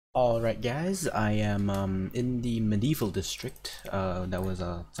Alright guys, I am in the medieval district that was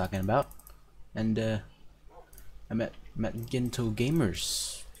talking about, and I'm at Ginto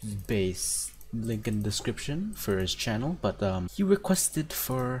Gamer's base, link in description for his channel, but he requested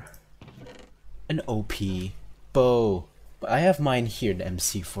for an OP bow. But I have mine here, the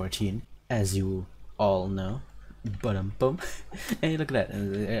MC14, as you all know. But boom. Hey, look at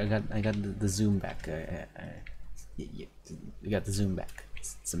that! I got the zoom back. Yeah, we got the zoom back.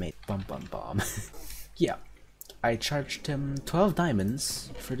 It's amazing. Bum bum bum. Yeah, I charged him 12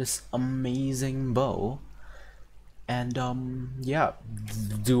 diamonds for this amazing bow, and yeah,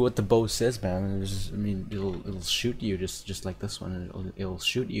 do what the bow says, man. I mean, it'll shoot you just like this one. It'll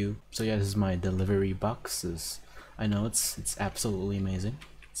shoot you. So yeah, this is my delivery box. I know it's absolutely amazing.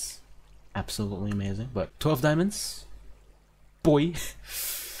 It's absolutely amazing. But 12 diamonds, boy.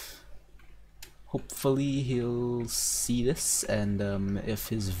 Hopefully he'll see this, and if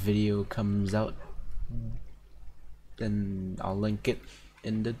his video comes out, then I'll link it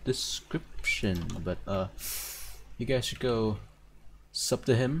in the description. But you guys should go sub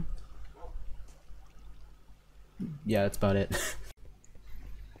to him. Yeah, that's about it.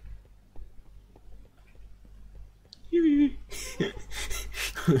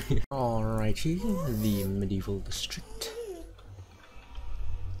 Alrighty, the medieval district.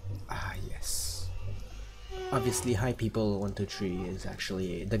 Ah, yes. Obviously, Hi People 123 is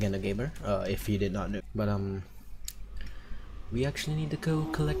actually the Genda Gamer, if you did not know. But we actually need to go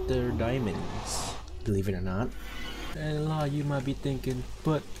collect their diamonds, believe it or not. And a lot of you might be thinking,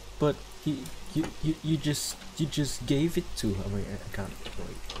 but you just gave it to him. Wait, I can't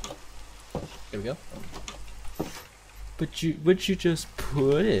wait. There we go. But you just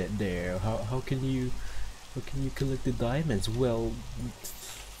put it there. How can you collect the diamonds? Well,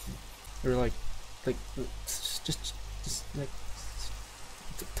 or like just like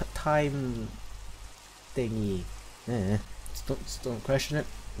time thingy. Just don't question it.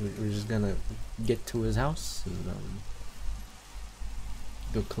 We're just gonna get to his house and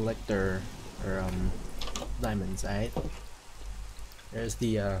go collect our diamonds. Alright. There's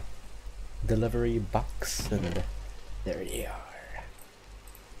the delivery box, and there they are.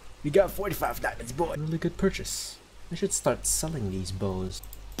 We got 45 diamonds, boy. Really good purchase. I should start selling these bows.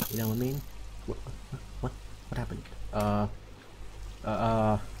 You know what I mean? What happened? I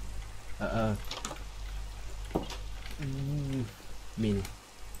mean,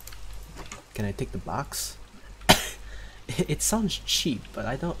 can I take the box? It sounds cheap, but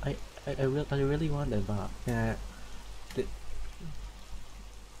I don't. I really want the box.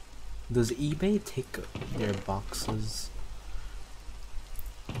 Does eBay take their boxes?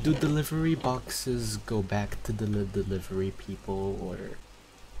 Do delivery boxes go back to the delivery people, or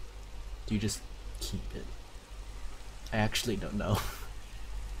do you just keep it? I actually don't know.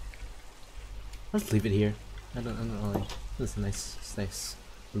 Let's leave it here. I don't know. This is nice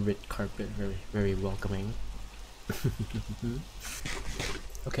red carpet, very welcoming.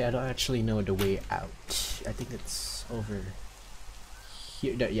 Okay, I don't actually know the way out. I think it's over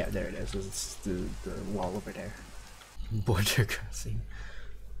here. Yeah, there it is. It's the wall over there. Border crossing.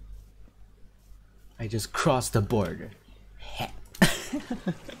 I just crossed the border.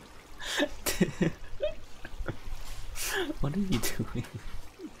 What are you doing?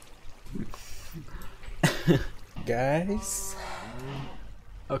 Guys?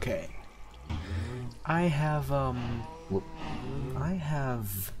 Okay. I have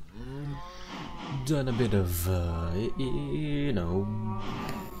done a bit of you know,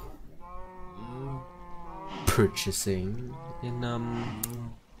 purchasing in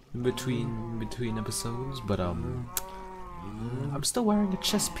between episodes, but I'm still wearing a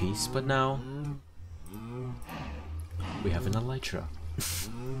chest piece, but now we have an elytra.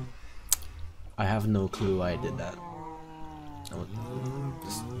 I have no clue why I did that. Oh,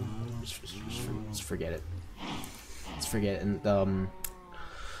 just forget it. Let's forget it. And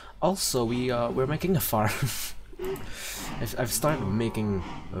also we're making a farm. I've started making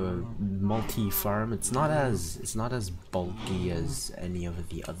a multi-farm. It's not as bulky as any of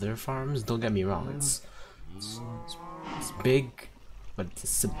the other farms. Don't get me wrong. It's big, but it's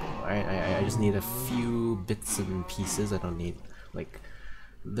simple. Right? I just need a few bits and pieces. I don't need like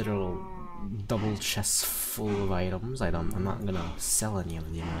literal double chests full of items. I'm not gonna sell any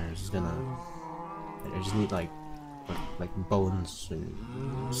of them. I just need like bones and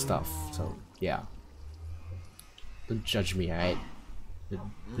stuff. So yeah. Don't judge me, alright?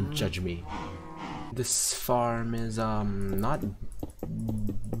 Don't judge me. This farm is not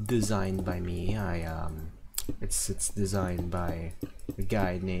designed by me. It's designed by a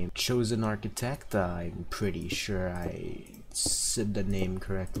guy named Chosen Architect. I'm pretty sure I said the name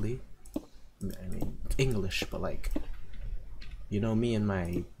correctly. I mean, English, but like, you know me and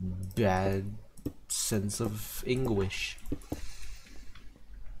my bad sense of English.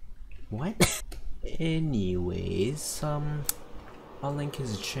 What? Anyways, I'll link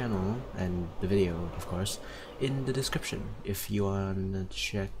his channel and the video, of course, in the description if you wanna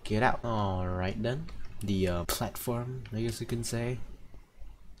check it out. Alright then, the platform, I guess you can say,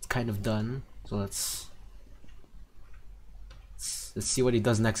 it's kind of done. So let's see what he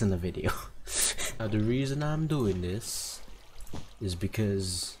does next in the video. Now the reason I'm doing this is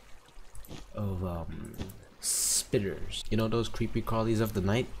because of spitters. You know those creepy crawlies of the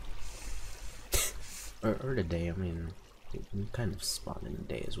night? or the day, I mean, you kind of spawn in the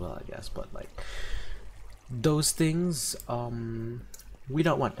day as well, I guess, but like those things, we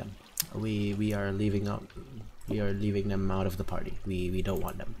don't want them. We are leaving them out of the party. We don't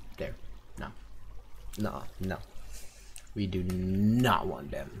want them there. No. We do not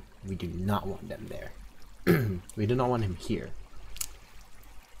want them. We do not want them there. We do not want him here.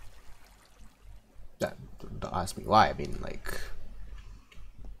 Don't ask me why. I mean, like,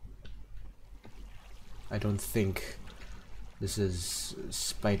 I don't think this is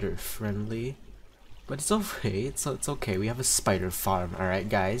spider friendly, but it's okay. It's okay. We have a spider farm. All right,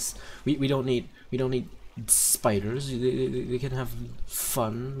 guys. We don't need spiders. They can have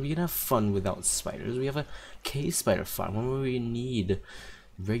fun. We can have fun without spiders. We have a cave spider farm. When we need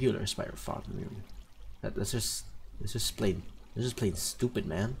regular spider farm, I mean, that's just plain stupid,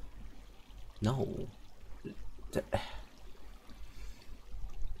 man. No.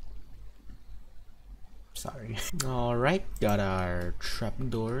 Sorry. Alright, got our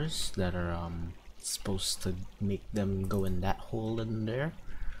trapdoors that are supposed to make them go in that hole in there,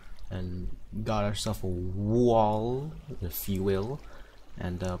 and got ourselves a wall, if you will,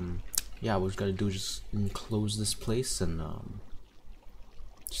 and yeah, what we're gonna do is just enclose this place and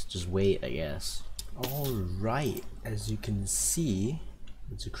just wait, I guess. Alright, as you can see,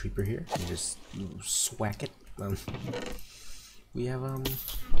 it's a creeper here. You just swack it. We have our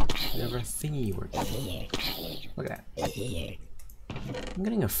thingy working. Look at that. I'm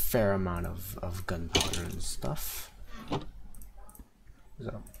getting a fair amount of gunpowder and stuff.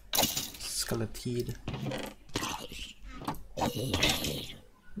 So, Skeletide.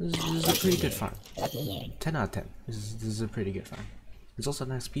 This is a pretty good farm. 10 out of 10. This is a pretty good farm. It's also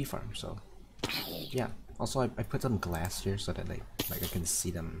an XP farm, so yeah. Also, I put some glass here so that like I can see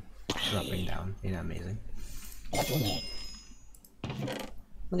them dropping down. Ain't that amazing?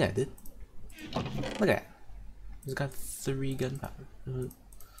 Look at it, dude. Look at it. It's got 3 gunpowder.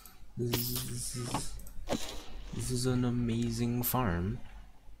 This is an amazing farm.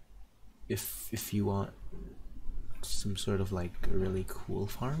 If you want some sort of like a really cool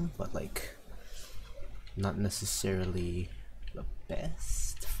farm, but like not necessarily the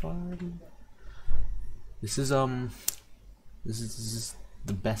best farm. This is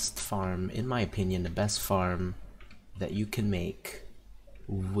the best farm, in my opinion, the best farm that you can make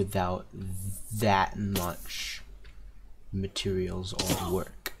without that much materials or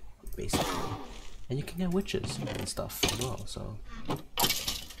work, basically. And you can get witches and stuff as well, so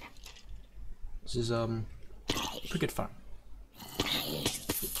this is pretty good farm.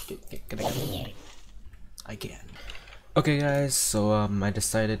 I can. Okay guys, so I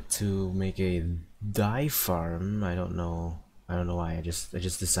decided to make a dye farm. I don't know why. I just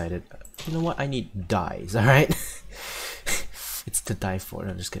decided, you know what, I need dyes. All right. It's to die for.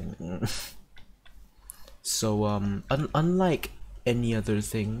 I'm just kidding. So unlike any other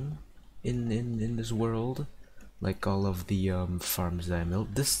thing in this world, like all of the farms that I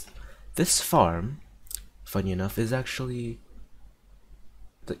built, this farm, funny enough, is actually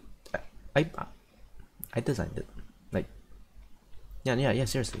I designed it. Like, yeah,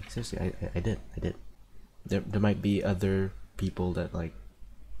 seriously, I did. There might be other people that like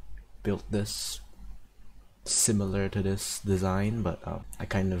built this similar to this design, but I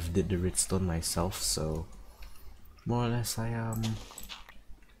kind of did the redstone myself, so more or less I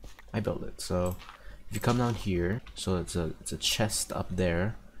built it. So if you come down here, so it's a chest up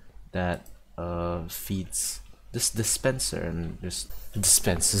there that feeds this dispenser and just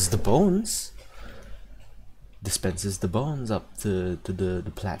dispenses the bones up to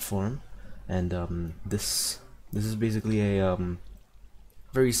the platform. And this is basically a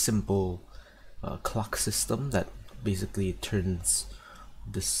very simple clock system that basically turns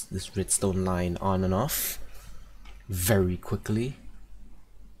this redstone line on and off very quickly,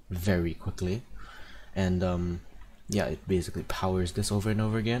 and yeah, it basically powers this over and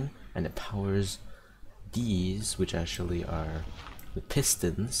over again, and it powers these, which actually are the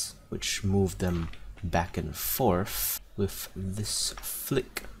pistons, which move them back and forth. with this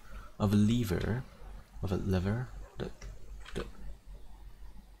flick of a lever, the lever.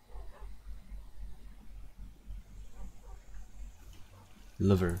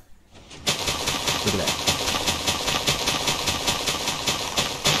 Look at that.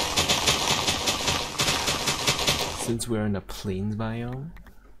 Since we're in a plains biome,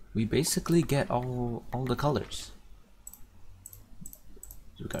 we basically get all the colors.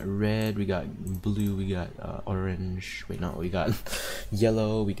 So we got red, we got blue, we got orange. Wait, no, we got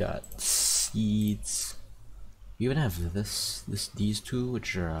yellow, we got seeds. We even have these two,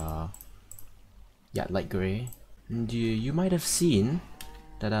 which are yeah, light gray. And you might have seen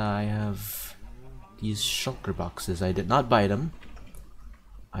that I have these shulker boxes. I did not buy them.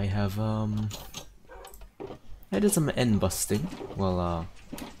 I have I did some end busting while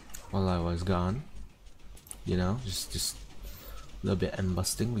I was gone. You know, just a little bit end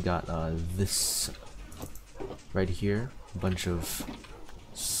busting. We got this right here, a bunch of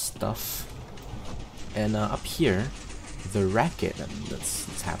stuff, and up here, the racket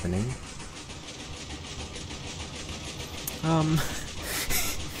that's happening.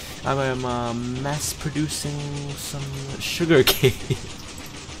 I'm mass producing some sugar cane.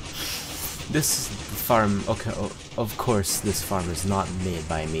 This farm, okay, of course this farm is not made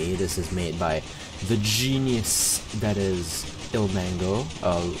by me. This is made by the genius that is ilmango.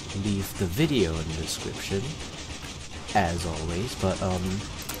 I'll leave the video in the description, as always. But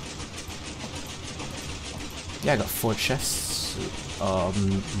yeah, I got 4 chests.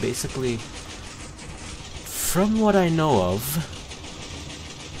 Basically, from what I know of,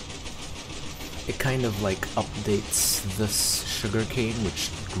 it kind of like updates this sugarcane, which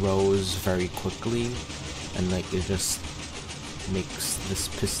grows very quickly, and like it just makes this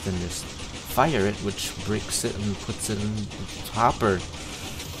piston just fire it, which breaks it and puts it in the hopper.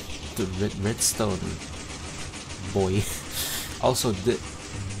 The redstone boy. Also,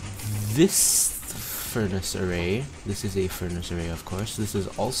 this furnace array, this is a furnace array, of course. This is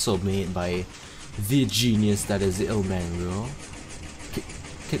also made by the genius that is ilmango.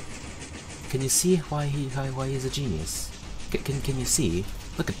 Can you see why he's a genius? Can you see?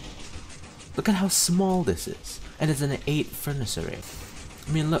 Look at how small this is, and it's an 8 furnace array.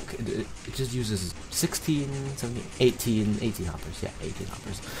 I mean, look, it just uses 16, 17, 18 hoppers. Yeah, 18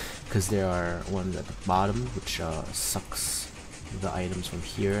 hoppers, because there are ones at the bottom which sucks the items from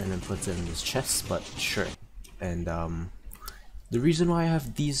here and then puts it in this chest. But sure. And the reason why I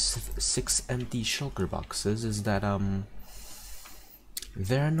have these 6 empty shulker boxes is that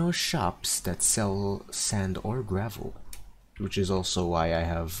there are no shops that sell sand or gravel, which is also why I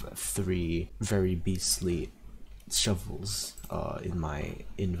have 3 very beastly shovels in my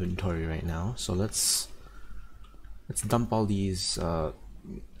inventory right now. So let's dump all these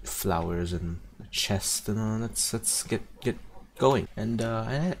flowers in a chest, and let's get going. And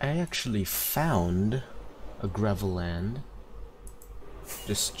I actually found a gravel land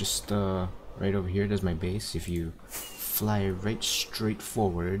just right over here. There's my base. If you fly right straight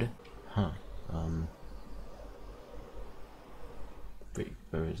forward, wait,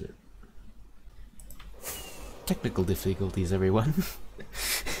 where is it? Technical difficulties, everyone.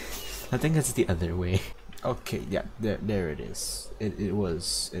 I think it's the other way. Okay, yeah, there it is. It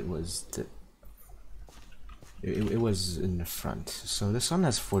was in the front. So this one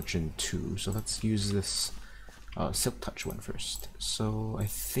has fortune 2. So let's use this silk touch one first. So I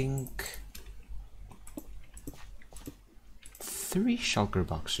think 3 shulker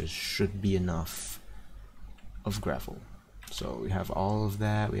boxes should be enough of gravel. So we have all of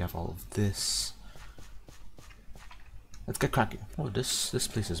that. We have all of this. Let's get cracking. Oh, this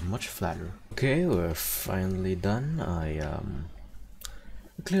place is much flatter. Okay, we're finally done. I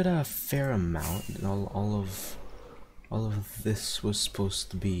cleared out a fair amount. And all of this was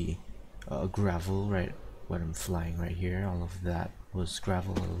supposed to be gravel, right? When I'm flying right here, all of that was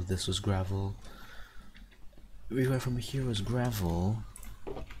gravel. All of this was gravel. Everywhere from here was gravel,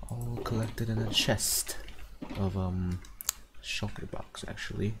 all collected in a chest of shulker box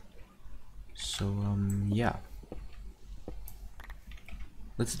actually. So yeah.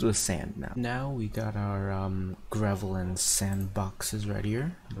 Let's do a sand now. Now we got our gravel and sand boxes right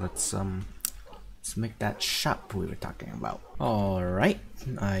here. Let's make that shop we were talking about. All right,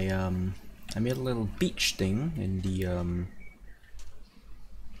 I made a little beach thing in the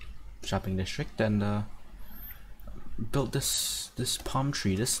shopping district, and built this palm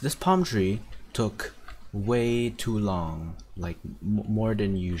tree. This palm tree took way too long, like more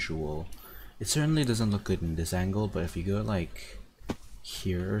than usual. It certainly doesn't look good in this angle, but if you go like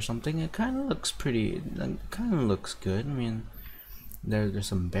here or something, it kind of looks pretty. Kind of looks good. I mean, there's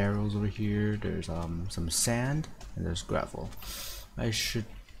some barrels over here. There's some sand. and there's gravel. I should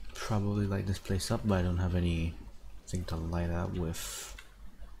probably light this place up, but I don't have anything to light up with.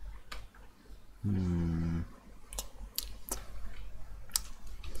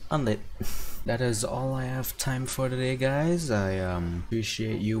 Unlit. That is all I have time for today, guys. I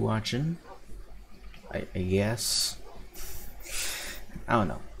appreciate you watching. I guess. I don't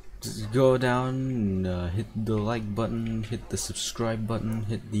know. Just go down, hit the like button, hit the subscribe button,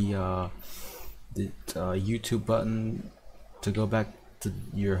 hit the YouTube button to go back to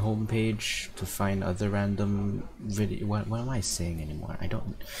your home page to find other random video. What am I saying anymore? I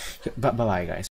don't. Bye bye, guys.